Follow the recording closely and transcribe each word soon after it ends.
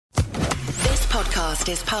podcast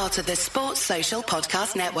is part of the Sports Social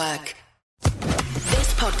Podcast Network.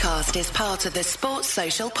 This podcast is part of the Sports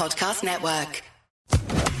Social Podcast Network.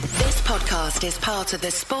 This podcast is part of the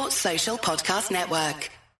Sports Social Podcast Network.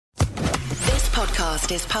 This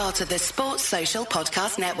podcast is part of the Sports Social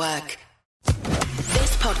Podcast Network.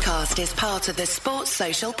 This podcast is part of the Sports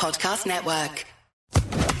Social Podcast Network.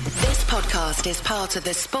 This podcast is part of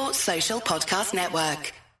the Sports Social Podcast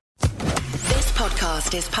Network. This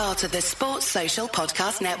podcast is part of the Sports Social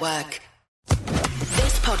Podcast Network.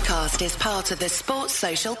 This podcast is part of the Sports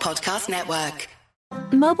Social Podcast Network.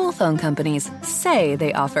 Mobile phone companies say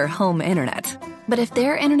they offer home internet. But if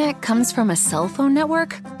their internet comes from a cell phone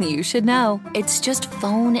network, you should know. It's just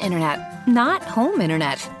phone internet, not home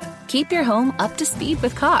internet. Keep your home up to speed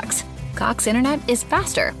with Cox. Cox internet is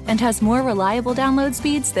faster and has more reliable download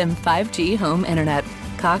speeds than 5G home internet.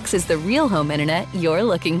 Cox is the real home internet you're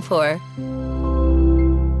looking for.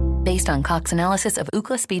 Based on Cox analysis of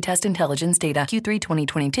Ookla speed test intelligence data Q3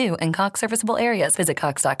 2022 and Cox serviceable areas, visit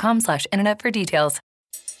cox.com/internet for details.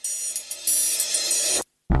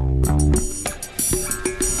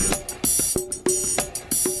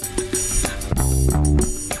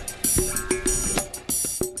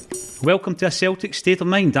 Welcome to A Celtic State of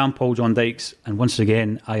Mind. I'm Paul John Dykes, and once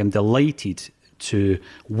again, I am delighted to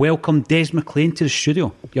welcome Des McLean to the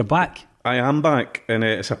studio. You're back. I am back, and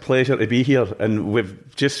it's a pleasure to be here. And we've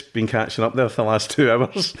just been catching up there for the last 2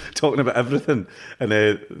 hours, talking about everything, and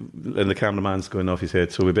the cameraman's going off his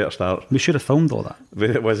head, so we better start. We should have filmed all that.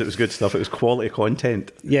 It was good stuff. It was quality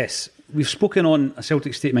content. Yes. We've spoken on A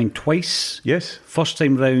Celtic State of Mind twice. Yes. First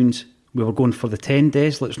time round, we were going for the 10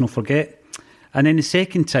 Des, let's not forget. And then the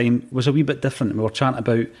second time was a wee bit different. We were chatting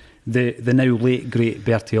about the now late, great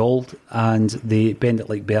Bertie AULD and the Bend It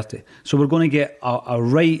Like Bertie. So we're going to get a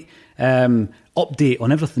right update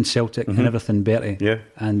on everything Celtic and everything Bertie. Yeah.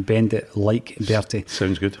 And Bend It Like Bertie.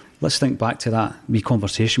 Sounds good. Let's think back to that wee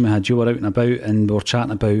conversation we had. You were out and about and we were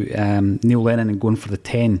chatting about Neil Lennon and going for the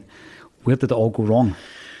 10. Where did it all go wrong?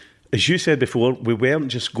 As you said before, we weren't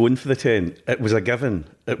just going for the 10. It was a given.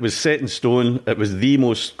 It was set in stone. It was the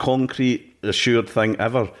most concrete, assured thing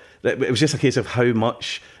ever. It was just a case of how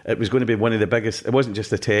much it was going to be one of the biggest. It wasn't just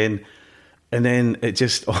the 10. And then it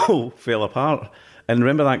just all fell apart. And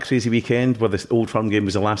remember that crazy weekend where the Old Firm game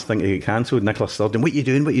was the last thing to get cancelled? Nicholas Sturgeon, what are you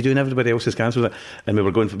doing? What are you doing? Everybody else has cancelled it. And we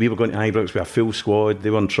were going to Ibrox with a full squad. They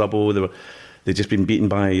were in trouble. They'd just been beaten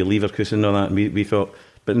by Leverkusen and all that. And we thought...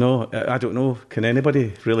 But no, I don't know. Can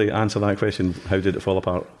anybody really answer that question? How did it fall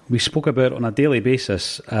apart? We spoke about it on a daily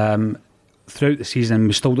basis throughout the season, and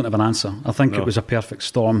we still don't have an answer. I think it was a perfect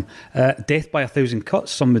storm. Death by 1,000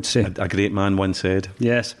 cuts, some would say. A great man once said.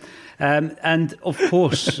 Yes. And of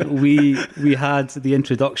course, we had the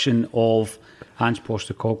introduction of Ange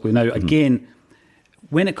Postecoglou. Now, again,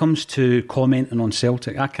 when it comes to commenting on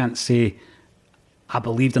Celtic, I can't say I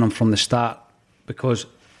believed in him from the start, because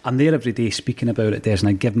I'm there every day speaking about it, Des, and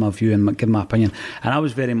I give my view and give my opinion. And I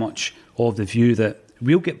was very much of the view that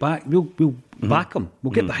we'll get back, we'll back him,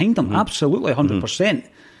 we'll get behind him, absolutely, 100%.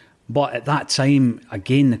 But at that time,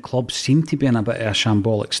 again, the club seemed to be in a bit of a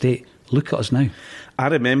shambolic state. Look at us now. I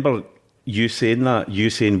remember you saying that,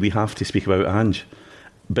 we have to speak about Ange.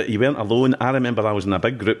 But you weren't alone. I remember I was in a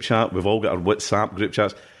big group chat, we've all got our WhatsApp group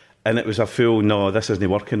chats, and it was a full, no, this isn't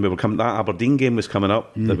working. That Aberdeen game was coming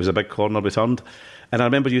up, there was a big corner returned. And I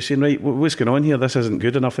remember you saying, right, what's going on here? This isn't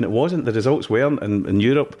good enough. And it wasn't. The results weren't in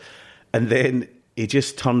Europe. And then he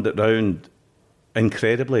just turned it round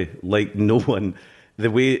incredibly, like no one. The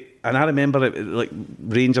way, and I remember it, like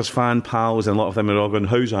Rangers fan pals and a lot of them were all going,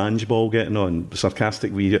 how's Ange Ball getting on?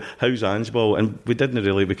 Sarcastic, how's Ange Ball? And we couldn't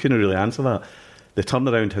really answer that. The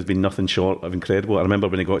turnaround has been nothing short of incredible. I remember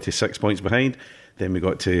when he got to 6 points behind, then we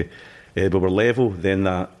got to, we were level, then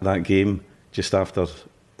that game just after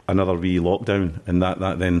another wee lockdown, and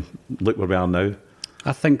that then look where we are now.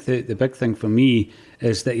 I think the big thing for me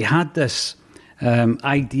is that he had this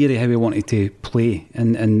idea of how he wanted to play,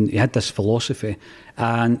 and he had this philosophy,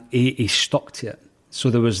 and he stuck to it. So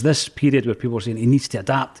there was this period where people were saying he needs to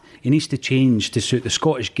adapt, he needs to change to suit the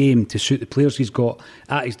Scottish game, to suit the players he's got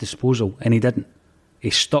at his disposal, and he didn't. He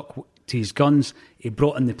stuck to his guns, he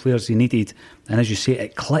brought in the players he needed, and as you say,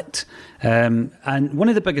 it clicked. And one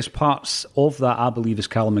of the biggest parts of that, I believe, is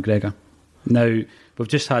Callum McGregor. Now, we've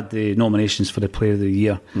just had the nominations for the Player of the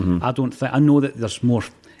Year. I know that there's more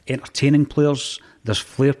entertaining players, there's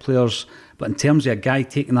flair players, but in terms of a guy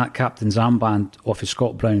taking that captain's armband off of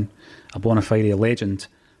Scott Brown, a bona fide legend,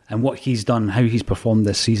 and what he's done, how he's performed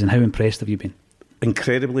this season, how impressed have you been?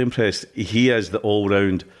 Incredibly impressed. He is the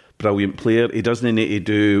all-round brilliant player. He doesn't need to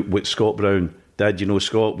do what Scott Brown did.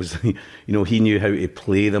 Scott was, he knew how to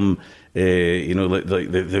play them. Like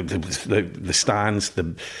the stance, the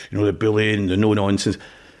bullying, the no nonsense.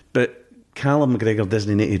 But Callum McGregor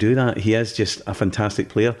doesn't need to do that. He is just a fantastic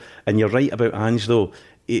player. And you're right about Ange, though.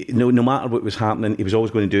 No matter what was happening, he was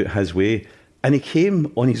always going to do it his way. And he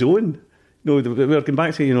came on his own. We were going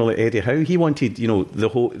back to, like Eddie Howe. He wanted, the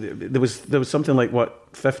whole... There was something like,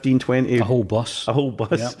 15, 20... A whole bus.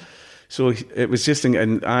 Yep. So it was just...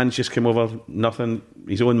 And Ange just came over, nothing,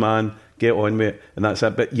 his own man, get on with it, and that's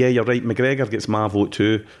it. But yeah, you're right, McGregor gets my vote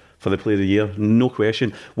too for the Player of the Year, no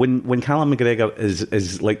question. When Callum McGregor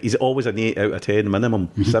is like... He's always an 8 out of 10 minimum.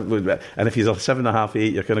 And if he's a 7.5,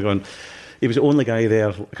 8, you're kind of going... He was the only guy there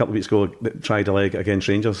a couple of weeks ago that tried a leg against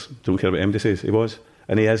Rangers. Don't care what MD says. He was.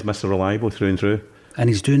 And he is Mr. Reliable through and through. And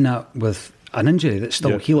he's doing that with an injury that's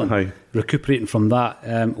still healing, recuperating from that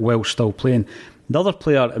while still playing. The other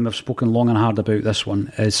player, and we've spoken long and hard about this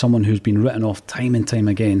one, is someone who's been written off time and time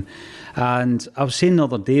again. And I was saying the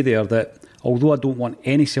other day there that although I don't want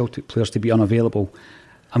any Celtic players to be unavailable,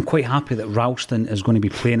 I'm quite happy that Ralston is going to be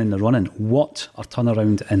playing in the running. What a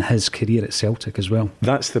turnaround in his career at Celtic as well.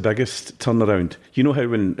 That's the biggest turnaround. You know how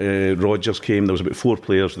when Rodgers came, there was about 4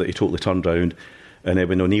 players that he totally turned round. And then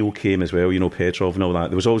when O'Neill came as well, Petrov and all that,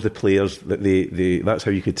 there was always the players that that's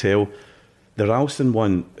how you could tell. The Ralston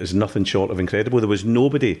one is nothing short of incredible. There was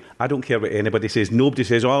nobody, I don't care what anybody says, nobody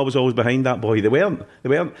says, I was always behind that boy. They weren't.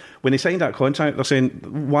 When they signed that contract, they're saying,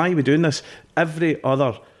 why are we doing this? Every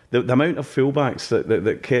other, the amount of fullbacks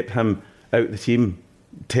that kept him out of the team,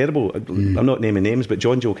 terrible. I'm not naming names, but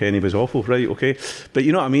John Joe Kenny was awful, right? Okay. But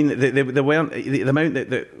you know what I mean? They weren't, the amount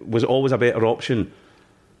that was always a better option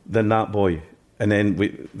than that boy. And then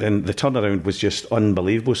the turnaround was just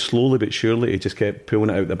unbelievable. Slowly but surely, he just kept pulling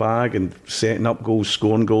it out the bag and setting up goals,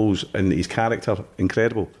 scoring goals, and his character,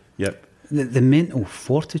 incredible. Yep. The mental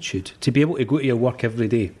fortitude to be able to go to your work every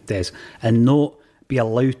day, Des, and not be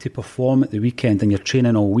allowed to perform at the weekend and you're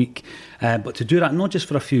training all week, but to do that not just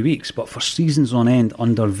for a few weeks, but for seasons on end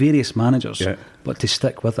under various managers, but to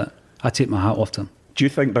stick with it. I take my hat off to him. Do you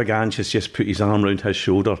think Big Ange has just put his arm around his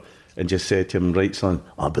shoulder and just said to him, right son,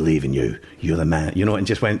 I believe in you, you're the man, and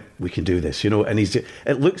just went, we can do this, and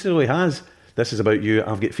it looks as though he has. This is about you,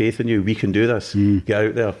 I've got faith in you, we can do this, get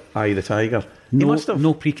out there, eye the tiger.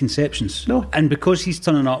 No preconceptions. No. And because he's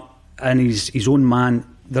turning up and he's his own man,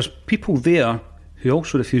 there's people there who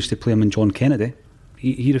also refused to play him in John Kennedy.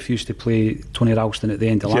 He refused to play Tony Ralston at the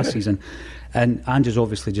end of last season, and Ange is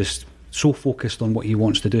obviously just so focused on what he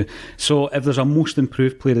wants to do. So if there's a most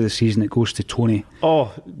improved player of the season, it goes to Tony.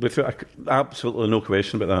 Oh, absolutely no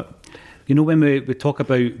question about that. When we talk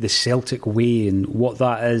about the Celtic way and what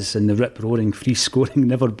that is, and the rip-roaring, free-scoring,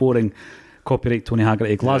 never boring, copyright Tony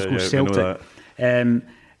Haggerty, Glasgow Celtic,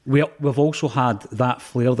 we've also had that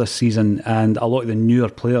flair this season, and a lot of the newer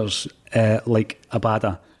players like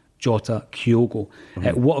Abada, Jota, Kyogo.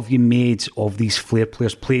 What have you made of these flair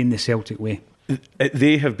players playing the Celtic way?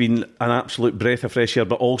 They have been an absolute breath of fresh air,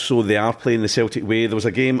 but also they are playing the Celtic way. There was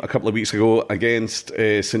a game a couple of weeks ago against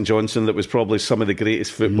St Johnstone that was probably some of the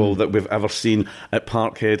greatest football that we've ever seen at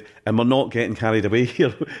Parkhead, and we're not getting carried away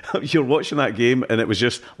here. You're watching that game and it was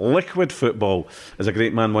just liquid football, as a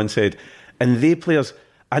great man once said. And they players,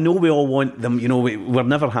 I know we all want them, we're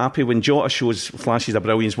never happy when Jota shows flashes of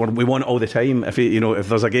brilliance. We want it all the time. If if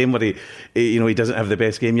there's a game where he doesn't have the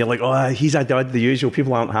best game, you're like, oh, he's a dud, the usual.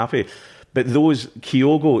 People aren't happy. But those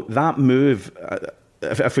Kyogo, that move,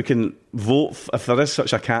 if we can vote, if there is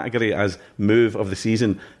such a category as move of the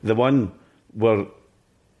season, the one where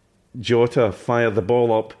Jota fired the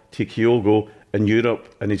ball up to Kyogo in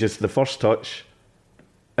Europe, and he just, the first touch,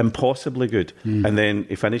 impossibly good, and then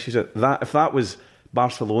he finishes it. If that was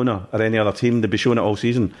Barcelona or any other team, they'd be showing it all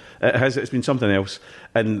season. It's been something else,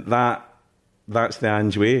 and that's the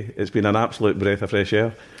Ange way. It's been an absolute breath of fresh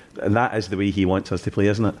air. And that is the way he wants us to play,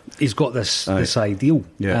 isn't it? He's got this ideal,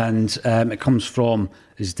 and it comes from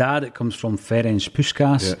his dad, it comes from Ferenc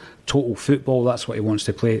Puskás, total football, that's what he wants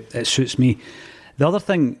to play. It suits me. The other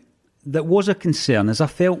thing that was a concern is I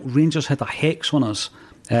felt Rangers had a hex on us,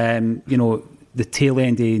 the tail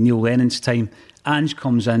end of Neil Lennon's time. Ange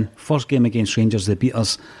comes in, first game against Rangers, they beat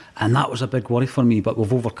us, and that was a big worry for me, but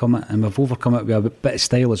we've overcome it, and we've overcome it with a bit of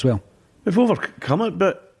style as well. We've overcome it,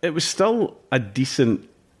 but it was still a decent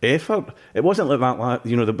effort. It wasn't like that,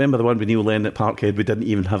 remember the one with Neil Lennon at Parkhead, we didn't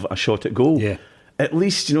even have a shot at goal. Yeah. At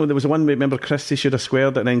least, there was one, remember Christie should have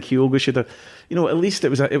squared it and then Kyogo should have, at least it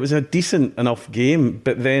was a decent enough game,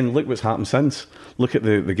 but then look what's happened since. Look at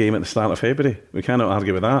the game at the start of February. We cannot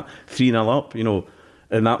argue with that. 3-0 up,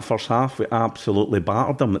 in that first half, we absolutely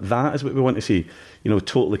battered them. That is what we want to see.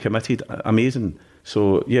 Totally committed, amazing.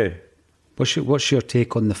 So, yeah, What's your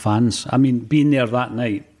take on the fans? I mean, being there that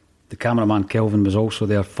night, the cameraman Kelvin was also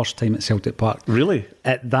there, first time at Celtic Park. Really?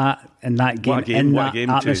 In that game, in that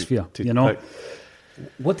atmosphere, you know.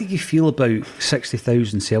 What do you feel about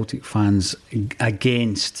 60,000 Celtic fans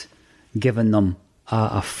against giving them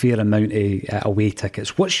a fair amount of away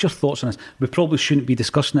tickets? What's your thoughts on this? We probably shouldn't be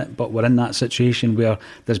discussing it, but we're in that situation where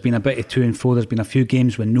there's been a bit of to and fro. There's been a few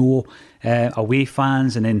games with no away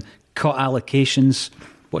fans and then cut allocations.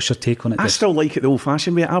 What's your take on it? I still like it the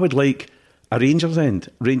old-fashioned way. I would like a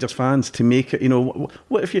Rangers fans to make it, you know,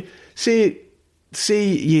 what if you say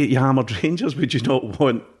you hammered Rangers, would you not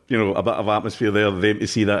want, you know, a bit of atmosphere there, them to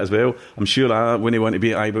see that as well? I'm sure I wouldn't want to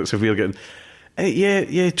be at Ibrox if we were getting...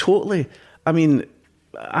 yeah, totally. I mean,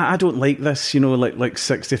 I don't like this, you know, like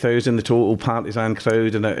 60,000, the total partisan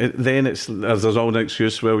crowd, and then there's all an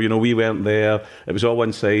excuse, well, you know, we weren't there, it was all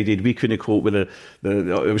one-sided, we couldn't cope with it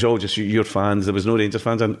was all just your fans, there was no Rangers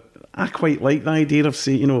fans, and I quite like the idea of,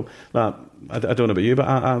 you know, that, I don't know about you, but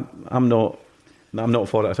I'm not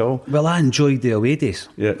for it at all. Well, I enjoyed the away days.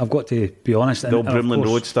 Yeah. I've got to be honest. The old Brimlin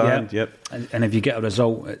Road stand, yep. And if you get a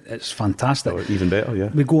result, it's fantastic. Oh, even better, yeah.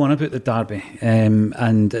 We go on about the derby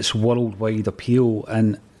and its worldwide appeal,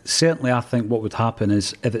 and certainly I think what would happen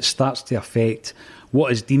is if it starts to affect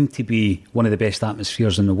what is deemed to be one of the best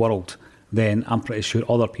atmospheres in the world, then I'm pretty sure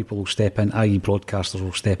other people will step in, i.e. broadcasters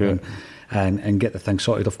will step in and get the thing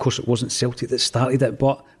sorted. Of course, it wasn't Celtic that started it,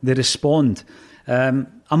 but they respond.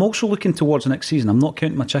 I'm also looking towards next season. I'm not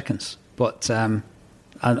counting my chickens, but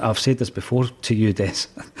I've said this before to you, Des.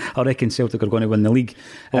 I reckon Celtic are going to win the league.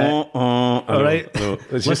 All right,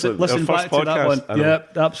 listen back to that one. Yeah,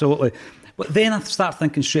 absolutely. But then I start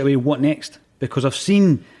thinking straight away, what next? Because I've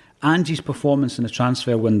seen Angie's performance in the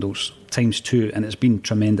transfer windows ×2, and it's been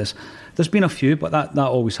tremendous. There's been a few, but that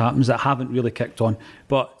always happens, that haven't really kicked on.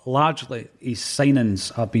 But largely, his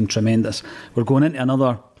signings have been tremendous. We're going into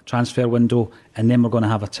another transfer window, and then we're going to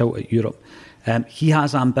have a tilt at Europe. He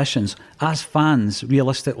has ambitions. As fans,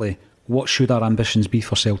 realistically, what should our ambitions be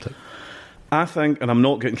for Celtic? I think, and I'm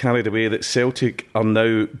not getting carried away, that Celtic are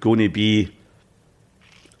now going to be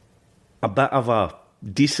a bit of a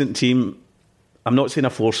decent team. I'm not saying a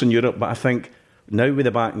force in Europe, but I think now with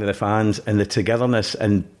the backing of the fans and the togetherness,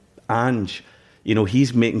 and Ange, you know,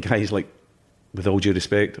 he's making guys like, with all due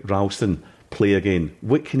respect, Ralston play again.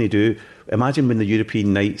 What can he do? Imagine when the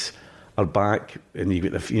European nights are back and you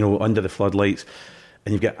get the, you know, under the floodlights,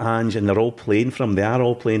 and you've got Ange and they're all playing for him. They are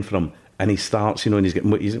all playing for him, and he starts, you know, and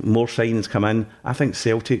he's more signings come in. I think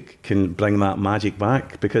Celtic can bring that magic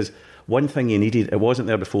back, because one thing he needed, it wasn't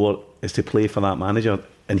there before, is to play for that manager,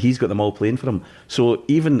 and he's got them all playing for him. So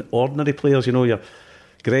even ordinary players, you know, your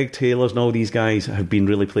Greg Taylors and all these guys have been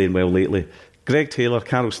really playing well lately. Greg Taylor,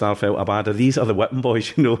 Carol Starfelt, Abada, these are the whipping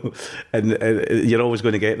boys, you know, and you're always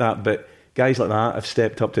going to get that. But guys like that have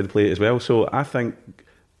stepped up to the plate as well. So I think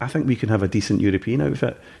we can have a decent European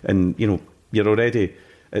outfit. And, you know, you're already,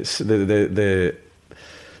 it's the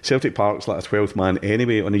Celtic Park's like a 12th man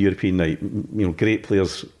anyway on a European night. You know, great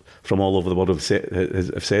players from all over the world have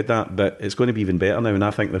said that, but it's going to be even better now, and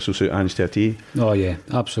I think this will suit Ange to a T. Oh yeah,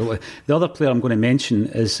 absolutely. The other player I'm going to mention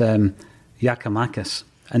is Giakoumakis,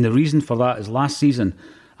 and the reason for that is last season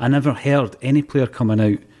I never heard any player coming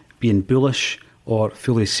out being bullish or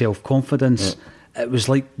fully self-confidence. It was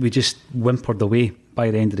like we just whimpered away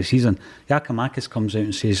by the end of the season. Giakoumakis comes out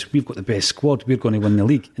and says, we've got the best squad, we're going to win the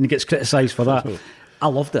league, and he gets criticised for that. I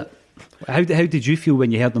loved it. How did you feel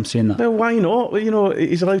when you heard them saying that? Well, why not? You know,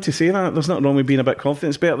 he's allowed to say that. There's nothing wrong with being a bit confident.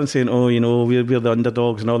 It's better than saying, oh, you know, we're the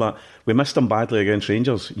underdogs and all that. We missed him badly against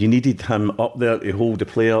Rangers. You needed him up there to hold the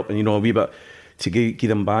play up and, you know, a wee bit to give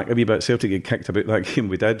them back a wee bit. Celtic had kicked about that game,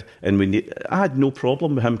 we did, and I had no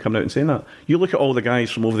problem with him coming out and saying that. You look at all the guys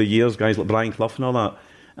from over the years, guys like Brian Clough and all that.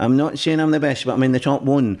 I'm not saying I'm the best, but I'm in the top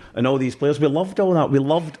one, and all these players. We loved all that. We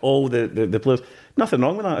loved all the players. Nothing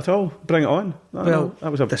wrong with that at all. Bring it on.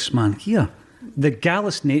 That was this man here. The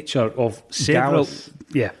gallus nature of several... Gallus.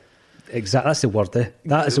 Yeah, exactly. That's the word, eh?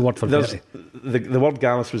 That is the word for Bertie. The word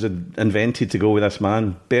gallus was invented to go with this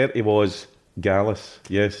man. Bertie was gallus.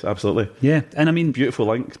 Yes, absolutely. Yeah, and I mean... Beautiful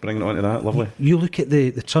links, bringing it on to that. Lovely. You look at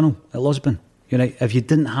the tunnel at Lisbon. You know, if you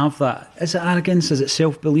didn't have that, is it arrogance? Is it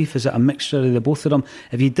self-belief? Is it a mixture of the both of them?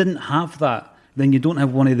 If you didn't have that, then you don't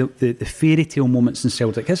have one of the fairy tale moments in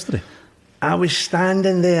Celtic history. I was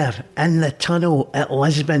standing there in the tunnel at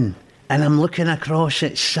Lisbon, and I'm looking across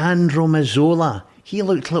at Sandro Mazzola. He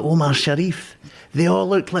looked like Omar Sharif. They all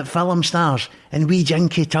looked like film stars. And wee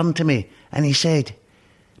Jinky turned to me and he said,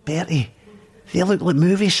 Bertie, they look like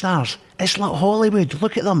movie stars. It's like Hollywood.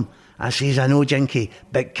 Look at them. I says, I know, Jinky,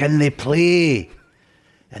 but can they play?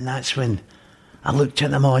 And that's when I looked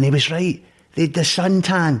at them all and he was right. They'd the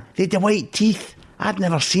suntan, they'd the white teeth. I'd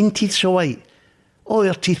never seen teeth so white. All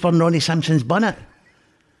their teeth were Ronnie Simpson's bonnet.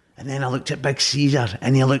 And then I looked at Big Caesar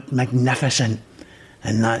and he looked magnificent.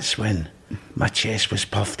 And that's when my chest was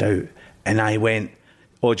puffed out and I went,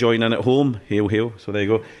 Oh, join in at home, hail, hail. So there you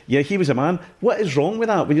go. Yeah, he was a man. What is wrong with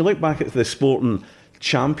that? When you look back at the sporting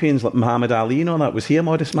champions like Muhammad Ali and all that, was he a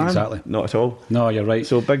modest man? Exactly. Not at all. No, you're right.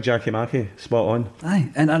 So big Jackie Mackey, spot on.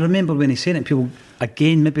 Aye, and I remember when he said it, people,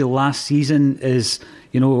 again, maybe last season is,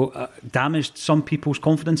 damaged some people's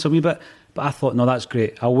confidence a wee bit. But I thought, no, that's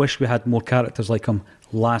great. I wish we had more characters like him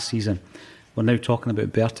last season. We're now talking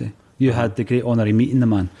about Bertie. You had the great honour of meeting the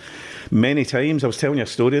man. Many times. I was telling you a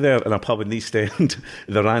story there in a pub in the East End,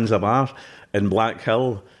 the Ranza Bar in Black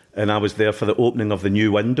Hill, and I was there for the opening of the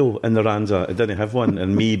new window in the Ranza. It didn't have one,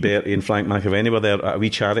 and me, Bertie and Frank McAvenny were there at a wee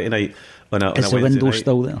charity night on a Is the Wednesday window night.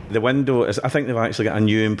 still there? The window is, I think they've actually got a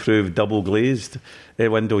new improved double glazed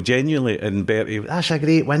window, genuinely, and Bertie... That's a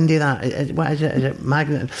great window, that. What is it? Is it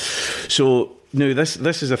magnet? So, no, this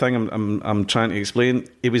is the thing I'm trying to explain.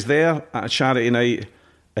 He was there at a charity night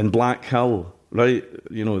in Black Hill, right,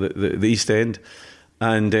 the East End,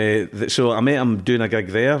 and so I met him doing a gig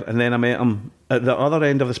there, and then I met him at the other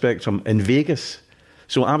end of the spectrum in Vegas.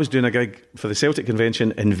 So I was doing a gig for the Celtic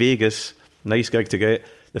convention in Vegas, nice gig to get.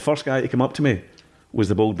 The first guy to come up to me was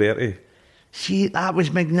the bold Bertie. See, that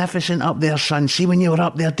was magnificent up there, son. See, when you were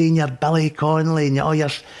up there doing your Billy Connolly and all your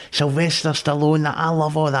Sylvester Stallone, I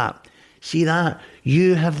love all that. See that?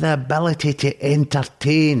 You have the ability to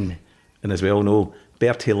entertain. And as we all know,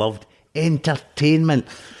 Bertie loved entertainment.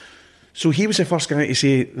 So he was the first guy to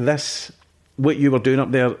say, what you were doing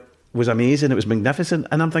up there was amazing, it was magnificent.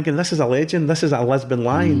 And I'm thinking, this is a legend, this is a Lisbon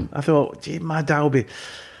line. I thought, gee, my Dalby,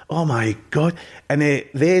 oh my God. And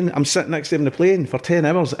then I'm sitting next to him on the plane for 10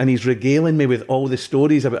 hours and he's regaling me with all the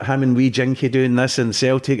stories about him and wee Jinky doing this and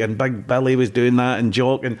Celtic and Big Billy was doing that and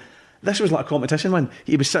Jock. And this was like a competition one.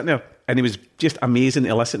 He was sitting there and he was just amazing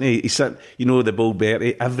to listen to. He said, the bold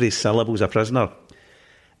Bertie, every syllable's a prisoner.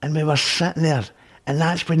 And we were sitting there, and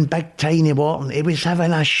that's when Big Tiny Wharton, he was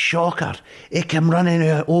having a shocker. He came running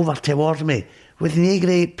over towards me with no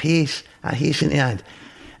great pace, I hasten to add.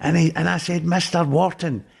 And I said, Mr.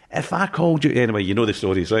 Wharton, if I called you... Anyway, you know the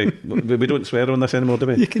stories, right? we don't swear on this anymore, do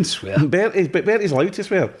we? You can swear. But Bertie's allowed to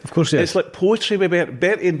swear. Of course he is. It's like poetry with Bertie.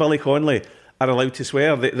 Bertie and Billy Connolly are allowed to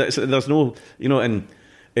swear. There's no, and...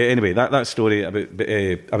 Anyway, that story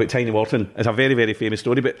about Tiny Wharton is a very, very famous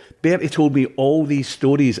story. But Bertie told me all these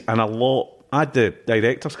stories and a lot. I had the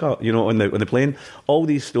director's cut, on the plane. All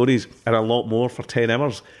these stories and a lot more for 10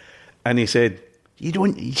 hours. And he said, "You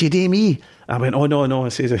do me?" I went, "Oh no." I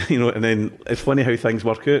says, and then it's funny how things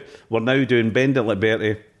work out. We're now doing Bend It Like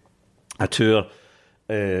Bertie, a tour,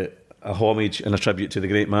 a homage and a tribute to the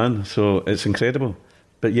great man. So it's incredible.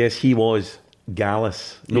 But yes, he was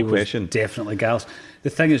gallus, no question. Definitely gallus. The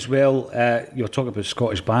thing as well, you were talking about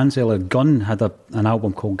Scottish bands earlier. Gunn had an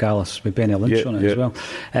album called Gallus with Benny Lynch on it as well.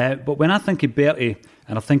 But when I think of Bertie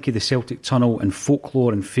and I think of the Celtic Tunnel and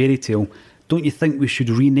folklore and fairy tale, don't you think we should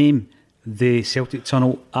rename the Celtic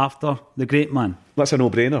Tunnel after the great man? That's a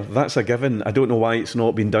no-brainer. That's a given. I don't know why it's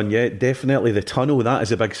not been done yet. Definitely the tunnel, that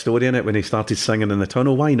is a big story in it when he started singing in the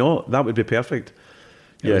tunnel. Why not? That would be perfect.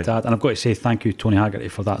 Yeah. And I've got to say thank you, Tony Haggerty,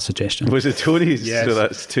 for that suggestion. Was it Tony's? Yes. So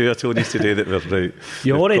that's two of Tony's today that were right.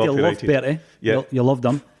 You already loved Bertie. Yeah. You loved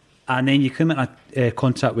him. And then you come into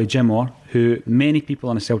contact with Jim Orr, who many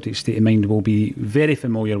people in a Celtic State of Mind will be very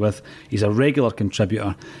familiar with. He's a regular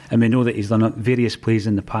contributor, and we know that he's done various plays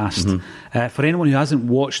in the past. For anyone who hasn't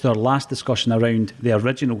watched our last discussion around the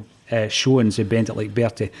original showings of Bend It Like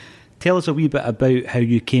Bertie, tell us a wee bit about how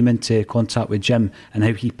you came into contact with Jim and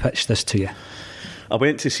how he pitched this to you. I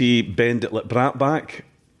went to see Bend It Like Bratback.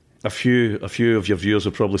 A few of your viewers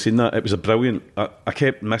have probably seen that. It was a brilliant. I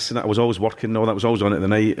kept missing it. I was always working and all that. I was always on at the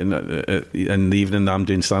night and in the evening. I'm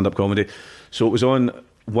doing stand-up comedy, so it was on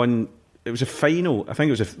one. It was a final. I think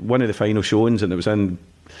it was one of the final showings, and it was in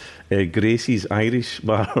Gracie's Irish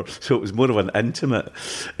bar. So it was more of an intimate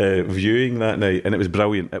viewing that night, and it was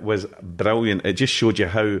brilliant. It was brilliant. It just showed you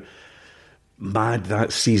how mad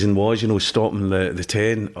that season was, stopping the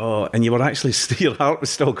 10. Oh, and you were actually, your heart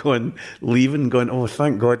was still leaving, oh,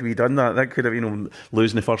 thank God we done that. That could have,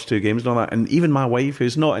 losing the first two games and all that. And even my wife,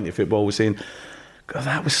 who's not into football, was saying, God,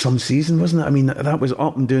 that was some season, wasn't it? I mean, that was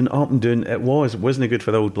up and down. It wasn't good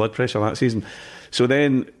for the old blood pressure that season. So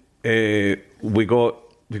then we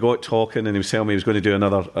got talking, and he was telling me he was going to do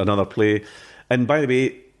another play. And by the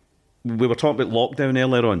way, we were talking about lockdown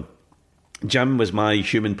earlier on. Jim was my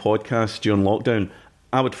human podcast during lockdown.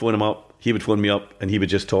 I would phone him up, he would phone me up, and he would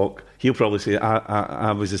just talk. He'll probably say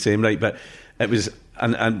I was the same, right? But It was,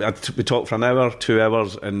 and we talked for an hour, 2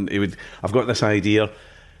 hours, and I've got this idea,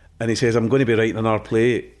 and he says, I'm going to be writing another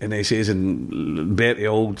play, and he says, and Bertie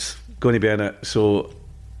AULD's going to be in it. So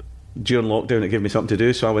during lockdown, it gave me something to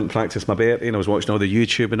do, so I went and practiced my Bertie, and I was watching all the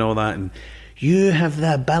YouTube and all that. And you have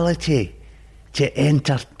the ability to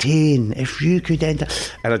entertain. If you could and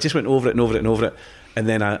I just went over it and over it and over it, and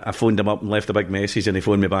then I phoned him up and left a big message, and he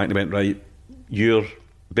phoned me back and he went, right,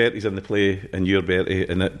 Bertie's in the play and you're Bertie,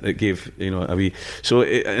 and it gave, a wee. So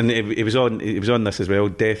it was on this as well,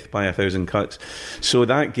 Death by 1,000 Cuts. So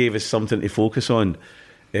that gave us something to focus on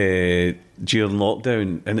during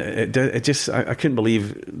lockdown, and it just, I couldn't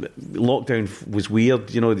believe lockdown was weird,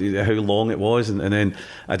 how long it was, and then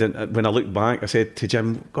when I looked back, I said to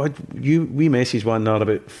Jim, God, we messaged one hour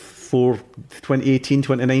about 2018,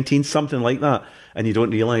 2019, something like that, and you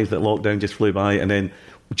don't realise that lockdown just flew by. And then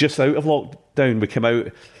just out of lockdown, we came out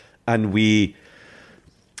and we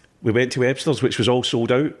went to Webster's, which was all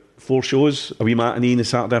sold out. 4 shows, a wee matinee on a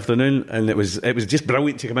Saturday afternoon, and it was just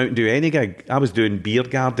brilliant to come out and do any gig. I was doing beer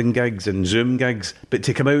garden gigs and Zoom gigs, but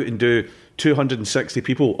to come out and do 260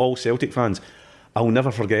 people, all Celtic fans, I'll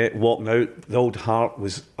never forget walking out. The old heart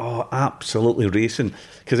was absolutely racing,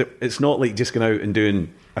 because it's not like just going out and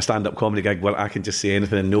doing a stand-up comedy gig where I can just say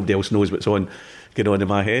anything and nobody else knows what's going on in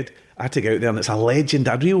my head. I had to go out there, and it's a legend,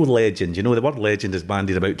 a real legend. The word legend is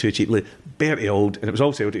bandied about too cheaply. Bertie AULD, and it was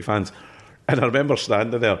all Celtic fans. And I remember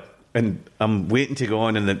standing there, and I'm waiting to go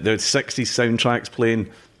on, and the 60s soundtrack's playing.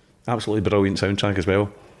 Absolutely brilliant soundtrack as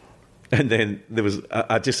well. And then there was,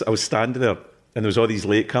 I was standing there, and there was all these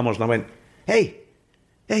latecomers, and I went, hey,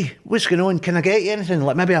 what's going on? Can I get you anything?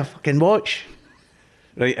 Like maybe I can watch?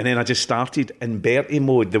 Right, and then I just started in Bertie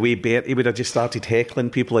mode, the way Bertie would have just started heckling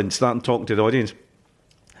people and starting talking to the audience.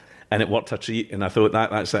 And it worked a treat, and I thought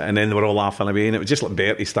that's it. And then they were all laughing away, and it was just like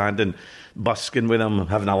Bertie standing, busking with them,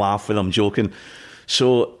 having a laugh with them, joking.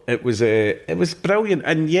 So it was brilliant.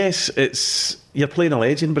 And yes, you're playing a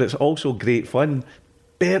legend, but it's also great fun.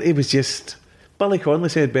 Bertie was just, Billy Connolly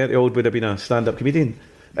said Bertie AULD would have been a stand-up comedian,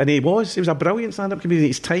 and he was a brilliant stand-up comedian.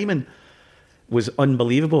 His timing was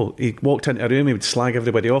unbelievable. He walked into a room, he would slag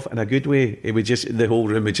everybody off in a good way. It would just, the whole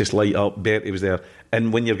room would just light up. Bertie was there,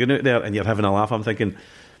 and when you're going out there and you're having a laugh, I'm thinking,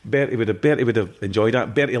 Bertie would have enjoyed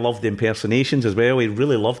that. Bertie loved the impersonations as well. He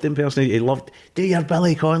really loved impersonating. He loved, do your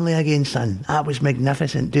Billy Connolly again, son. That was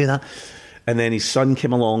magnificent. Do that. And then his son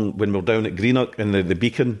came along when we were down at Greenock in the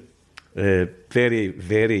Beacon. Very,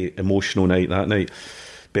 very emotional night that night.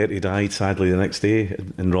 Bertie died sadly the next day,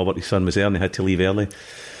 and Robert, his son, was there, and he had to leave early.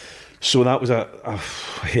 So that was a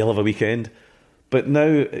hell of a weekend. But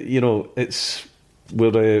now,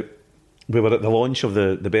 we were at the launch of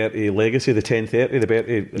the Bertie Legacy, the 10:30, the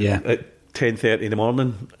Bertie at 10:30 in the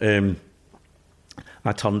morning.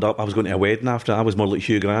 I turned up. I was going to a wedding after. I was more like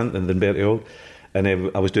Hugh Grant than Bertie AULD, and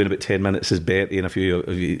I was doing about 10 minutes as Bertie and a few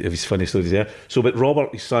of his funny stories there. So, but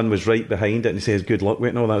Robert, his son, was right behind it, and he says, "Good luck with it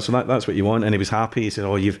and all that." So that's what you want, and he was happy. He said,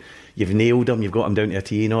 "Oh, you've nailed him. You've got him down to a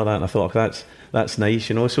T and all that." And I thought, that's nice,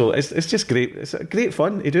 So it's just great. It's great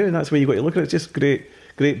fun to do, and that's the way you got to look at it. It's just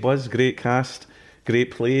great buzz, great cast.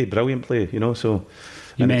 Great play, brilliant play, So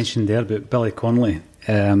you mentioned there about Billy Connolly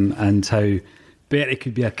and how Bertie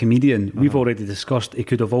could be a comedian. We've already discussed he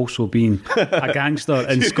could have also been a gangster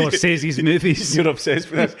in Scorsese's movies. You're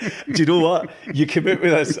obsessed with this. Do you know what? You came out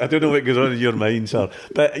with this. I don't know what goes on in your mind, sir,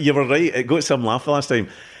 but you were right. It got some laugh the last time.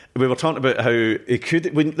 We were talking about how he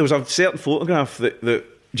could. When there was a certain photograph that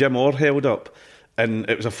Jim Orr held up, and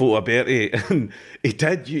it was a photo of Bertie, and he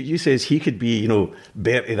did. You says he could be,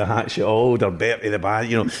 Bertie the Hatchet AULD or Bertie the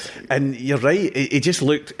Band, And you're right. He just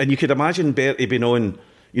looked, and you could imagine Bertie being on,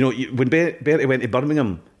 when Bertie went to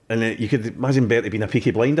Birmingham, and you could imagine Bertie being a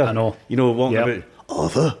Peaky Blinder. I know. Walking about.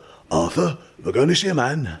 Arthur, we're going to see a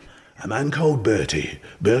man called Bertie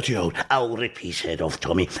AULD. I'll rip his head off,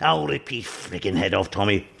 Tommy. I'll rip his frigging head off,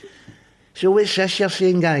 Tommy. So what's this you're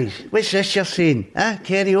saying, guys? What's this you're saying?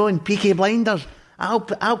 Carry on, Peaky Blinders.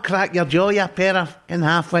 I'll crack your jaw, you pair of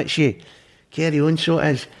half-wits, you. Carry on, so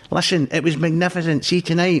it is. Listen, it was magnificent. See,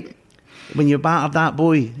 tonight, when you battered that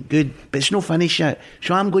boy, good, but it's no finish yet.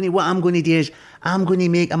 So what I'm going to do is, I'm going to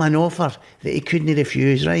make him an offer that he couldn't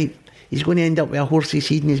refuse, right? He's going to end up with a horse's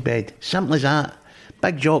head in his bed. Simple as that.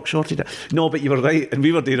 Big Jock sorted it. No, but you were right, and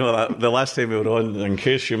we were doing all that the last time we were on, in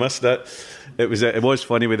case you missed it. It was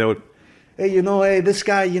funny with the... Hey, this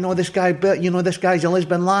guy's a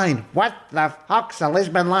Lisbon Lion. What the fuck's a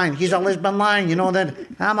Lisbon Lion? He's a Lisbon Lion, that.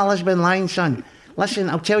 I'm a Lisbon Lion, son. Listen,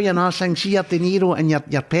 I'll tell you another thing. See your De Niro and your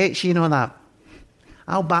Pepsi, that.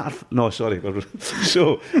 I'll batter. No, sorry.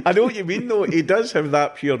 So, I know what you mean, though. He does have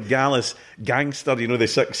that pure gallus gangster, the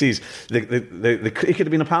 60s. He could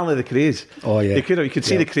have been a pal of the Craze. Oh, yeah. You could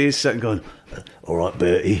see the Craze sitting going, all right,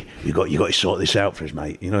 Bertie, you got to sort this out for us,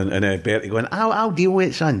 mate. And Bertie going, I'll deal with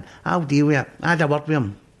it, son. I'll deal with it. I had a word with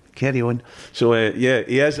him. Carry on. So,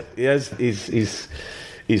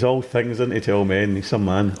 he's all things, isn't he, to all men? He's some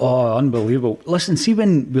man. Oh, unbelievable. Listen, see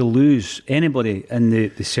when we lose anybody in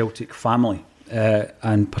the Celtic family,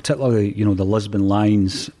 and particularly, the Lisbon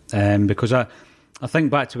Lions, because I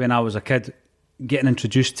think back to when I was a kid, getting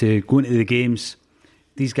introduced to going to the games.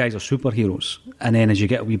 These guys are superheroes, and then as you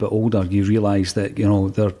get a wee bit older, you realise that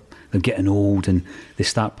they're getting old and they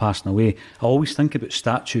start passing away. I always think about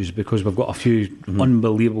statues because we've got a few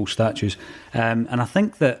unbelievable statues, and I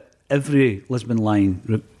think that every Lisbon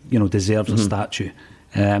Lion, deserves a statue,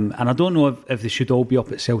 and I don't know if they should all be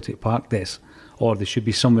up at Celtic Park Des, or they should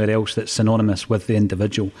be somewhere else that's synonymous with the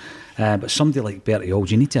individual. But somebody like Bertie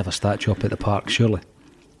Auld, you need to have a statue up at the park, surely.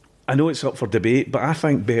 I know it's up for debate, but I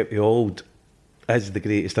think Bertie Auld is the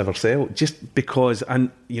greatest ever Celt, just because, and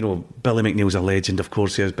Billy McNeil's a legend, of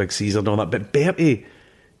course, he has Big Caesar and all that, but Bertie,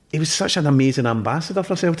 he was such an amazing ambassador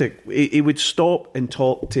for Celtic. He would stop and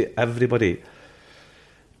talk to everybody,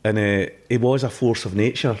 and he was a force of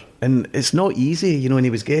nature, and it's not easy, and he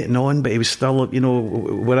was getting on, but he was still,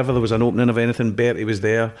 wherever there was an opening of anything, Bertie was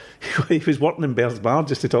there. He was working in Bear's Bar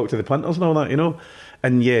just to talk to the punters and all that,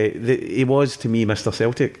 and he was, to me, Mr.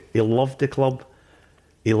 Celtic. He loved the club,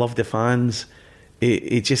 he loved the fans.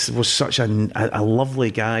 He just was such a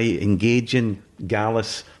lovely guy, engaging,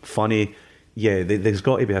 gallus, funny. Yeah, there's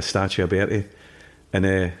got to be a statue of Bertie. And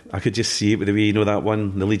I could just see it with the wee, that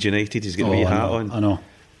one, the Leeds United, he's got a wee hat on. I know.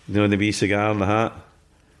 The wee cigar and the hat.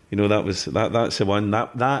 That's the one.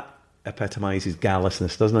 That epitomises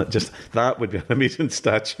gallusness, doesn't it? Just that would be an amazing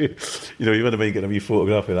statue. You wouldn't mind getting a wee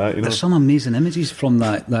photograph of that. There's some amazing images from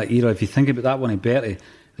that era. If you think about that one of Bertie,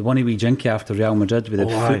 the one wee jinky after Real Madrid with the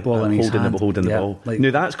football in his hand. Holding the ball.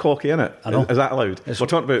 Now that's cocky, isn't it? I know. Is that allowed? We're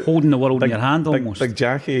talking about holding the world in your hand almost. Big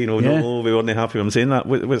Jackie, No, we weren't happy with him saying that.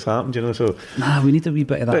 What's happened, So, we need a wee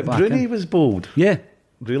bit of that but back Bruni in. was bold. Yeah.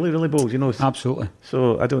 Really, really bold, Absolutely.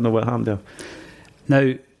 So I don't know what happened there.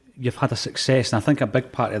 Now, you've had a success, and I think a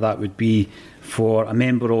big part of that would be for a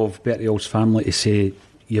member of Bertie Auld's family to say,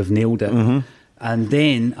 you've nailed it. Mm-hmm. And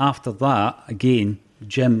then, after that, again,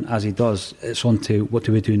 Jim, as he does, it's on to what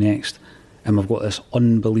do we do next? And we've got this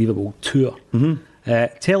unbelievable tour.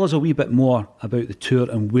 Mm-hmm. Tell us a wee bit more about the tour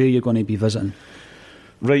and where you're going to be visiting.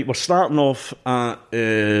 Right, we're starting off at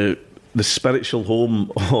the spiritual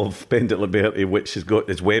home of Bendit Liberty, which has got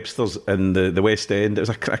its Webster's in the West End. It was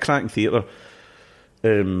a cracking theatre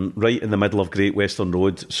right in the middle of Great Western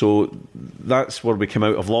Road. So that's where we came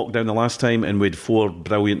out of lockdown the last time, and we had 4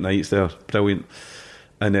 brilliant nights there. Brilliant.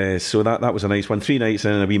 And so that was a nice one. 3 nights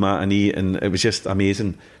and a wee matinee, and it was just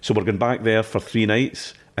amazing. So we're going back there for 3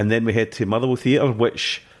 nights, and then we head to Motherwell Theatre,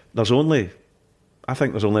 which I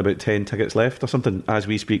think there's only about 10 tickets left or something as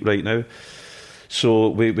we speak right now. So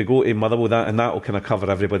we go to Motherwell, and that will kind of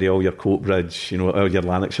cover everybody, all your Coatbridge, all your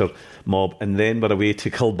Lanarkshire mob. And then we're away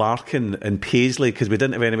to Kilbarchan and Paisley, because we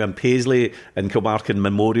didn't have anywhere in Paisley, and Kilbarchan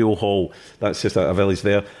Memorial Hall. That's just a village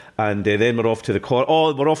there. And then we're off to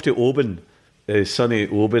we're off to Oban, sunny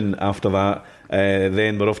Oban after that.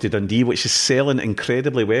 Then we're off to Dundee, which is selling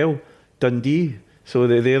incredibly well. Dundee. So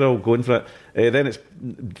they're all going for it. Then it's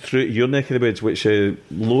through your neck of the woods, which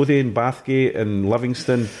Lothian, Bathgate and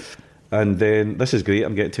Livingston. And then, this is great,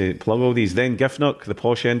 I'm getting to plug all these. Then Giffnock, the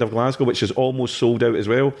posh end of Glasgow, which is almost sold out as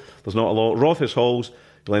well. There's not a lot. Rothes Halls,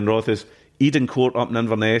 Glenrothes, Eden Court up in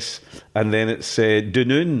Inverness. And then it's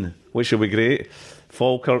Dunoon, which will be great.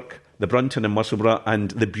 Falkirk, the Brunton in Musselburgh,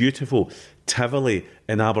 and the beautiful Tivoli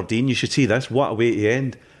in Aberdeen. You should see this. What a way to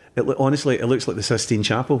end. Honestly, it looks like the Sistine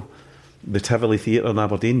Chapel. The Tivoli Theatre in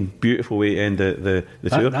Aberdeen. Beautiful way to end the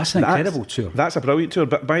tour. That's an incredible tour. That's a brilliant tour.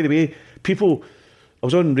 But by the way, people... I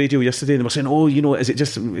was on radio yesterday and they were saying, is it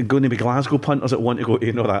just going to be Glasgow punters that want to go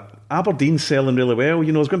to that? Aberdeen's selling really well.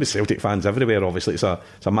 There's going to be Celtic fans everywhere, obviously. It's a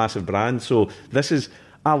massive brand. So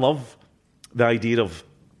I love the idea of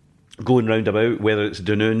going round about, whether it's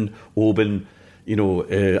Dunoon, Oban,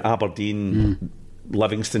 Aberdeen,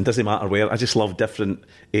 Livingston, doesn't matter where. I just love different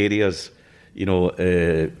areas,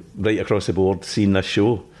 right across the board, seeing this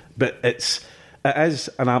show. But it is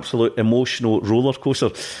an absolute emotional roller coaster.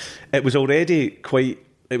 It was already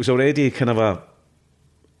kind of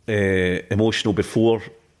emotional before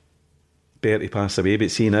Bertie passed away,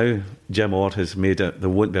 but see now, Jim Orr has made it, there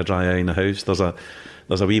won't be a dry eye in the house. There's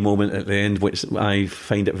a wee moment at the end which I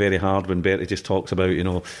find it very hard when Bertie just talks about, you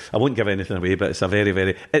know, I won't give anything away, but it's a very,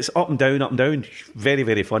 very, it's up and down, very,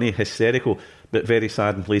 very funny, hysterical, but very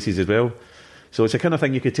sad in places as well. So it's the kind of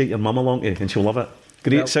thing you could take your mum along to and she'll love it.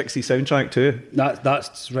 Great 60s soundtrack too.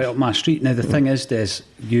 That's right up my street. Now the thing is, Des,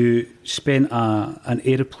 you spent an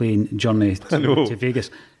aeroplane journey to Vegas.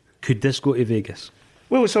 Could this go to Vegas?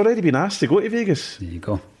 Well, it's already been asked to go to Vegas. There you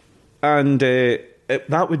go. And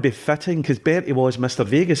that would be fitting because Bertie was Mr.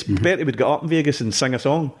 Vegas. Mm-hmm. Bertie would get up in Vegas and sing a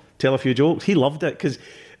song, tell a few jokes. He loved it because,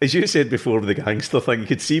 as you said before, the gangster thing, you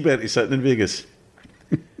could see Bertie sitting in Vegas.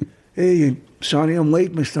 Hey, sorry I'm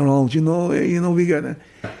late, Mr. AULD. You know, we got.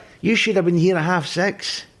 You should have been here at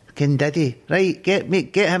 6:30. Fucking diddy. Right, get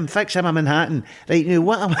him, fix him in Manhattan. Right, now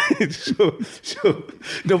what am I? so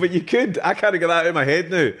no, but you could. I can't get that out of my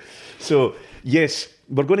head now. So yes,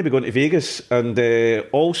 we're going to be going to Vegas, and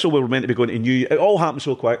also we were meant to be going to New York. It all happened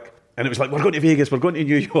so quick, and it was like, we're going to Vegas, we're going to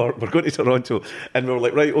New York, we're going to Toronto, and we were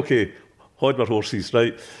like, right, okay, hold our horses,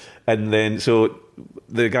 right? And then so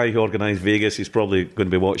the guy who organised Vegas, he's probably going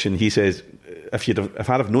to be watching. He says, if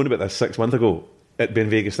I'd have known about this 6 months ago, it'd be in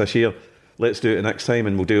Vegas this year. Let's do it next time,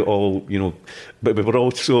 and we'll do it all, you know. But we were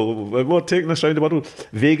also, we're taking this around the world.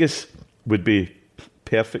 Vegas would be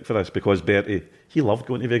perfect for us because Bertie, he loved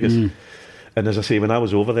going to Vegas. And as I say, when I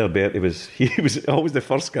was over there, Bertie was always the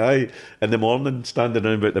first guy in the morning standing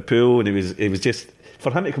around about the pool, and it was just,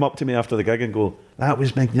 for him to come up to me after the gig and go, that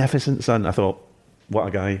was magnificent, son. I thought, what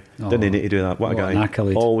a guy. Didn't he need to do that? What a guy. An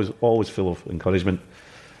accolade. Always full of encouragement.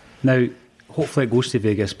 Now, hopefully it goes to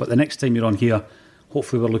Vegas, but the next time you're on here,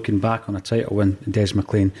 hopefully we're looking back on a title win in Des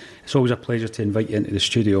McLean. It's always a pleasure to invite you into the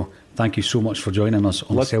studio. Thank you so much for joining us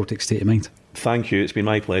on Celtic State of Mind. Thank you. It's been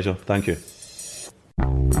my pleasure. Thank you.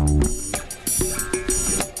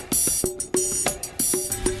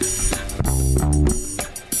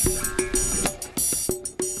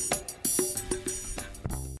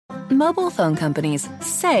 Mobile phone companies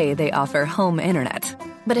say they offer home internet.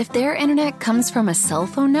 But if their internet comes from a cell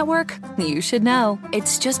phone network, you should know.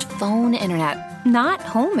 It's just phone internet, not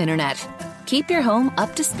home internet. Keep your home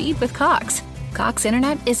up to speed with Cox. Cox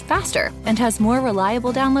internet is faster and has more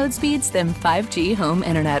reliable download speeds than 5G home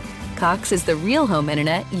internet. Cox is the real home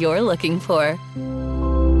internet you're looking for.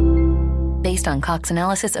 Based on Cox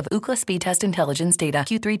analysis of Ookla speed test intelligence data,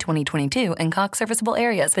 Q3 2022, and Cox serviceable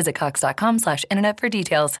areas. Visit cox.com/internet for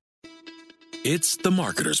details. It's the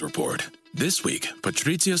Marketer's Report. This week,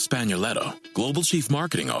 Patrizia Spagnoletto, Global Chief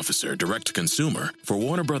Marketing Officer, Direct-to-Consumer for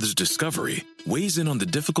Warner Brothers Discovery, weighs in on the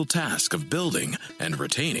difficult task of building and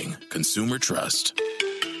retaining consumer trust.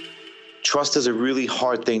 Trust is a really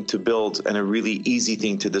hard thing to build and a really easy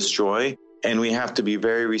thing to destroy, and we have to be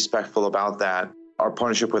very respectful about that. Our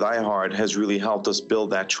partnership with iHeart has really helped us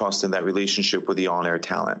build that trust and that relationship with the on-air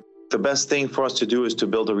talent. The best thing for us to do is to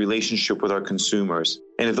build a relationship with our consumers.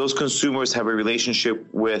 And if those consumers have a relationship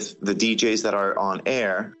with the DJs that are on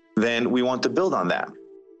air, then we want to build on that.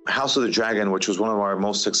 House of the Dragon, which was one of our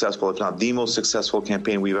most successful, if not the most successful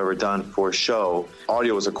campaign we've ever done for a show,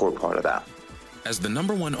 audio was a core part of that. As the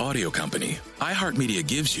 #1 audio company, iHeartMedia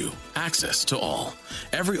gives you access to all.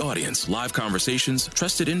 Every audience, live conversations,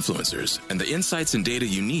 trusted influencers, and the insights and data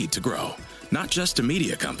you need to grow. Not just a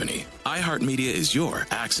media company, iHeartMedia is your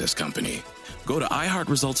access company. Go to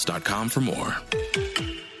iHeartResults.com for more.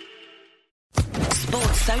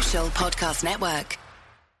 Sports Social Podcast Network.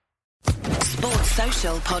 Sports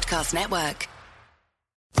Social Podcast Network.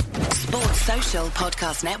 Sports Social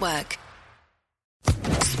Podcast Network.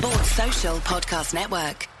 Sports Social Podcast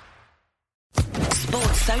Network.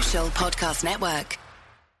 Sports Social Podcast Network.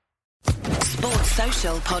 Sports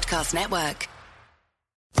Social Podcast Network.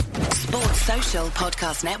 Sports Social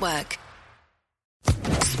Podcast Network.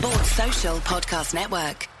 Sports Social Podcast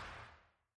Network.